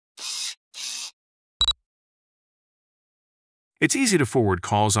It's easy to forward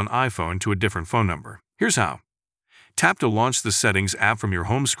calls on iPhone to a different phone number. Here's how. Tap to launch the Settings app from your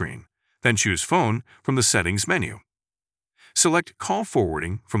home screen, then choose Phone from the Settings menu. Select Call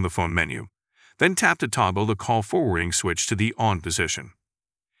Forwarding from the phone menu, then tap to toggle the call forwarding switch to the on position.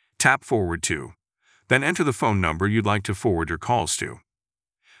 Tap Forward to, then enter the phone number you'd like to forward your calls to.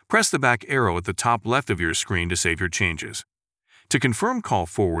 Press the back arrow at the top left of your screen to save your changes. To confirm call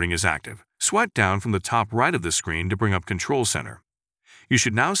forwarding is active, swipe down from the top right of the screen to bring up Control Center. You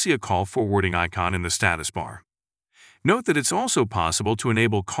should now see a call forwarding icon in the status bar. Note that it's also possible to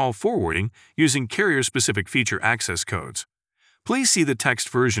enable call forwarding using carrier-specific feature access codes. Please see the text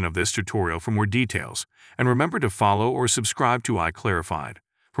version of this tutorial for more details, and remember to follow or subscribe to iClarified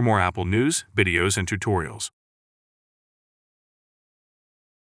for more Apple news, videos, and tutorials.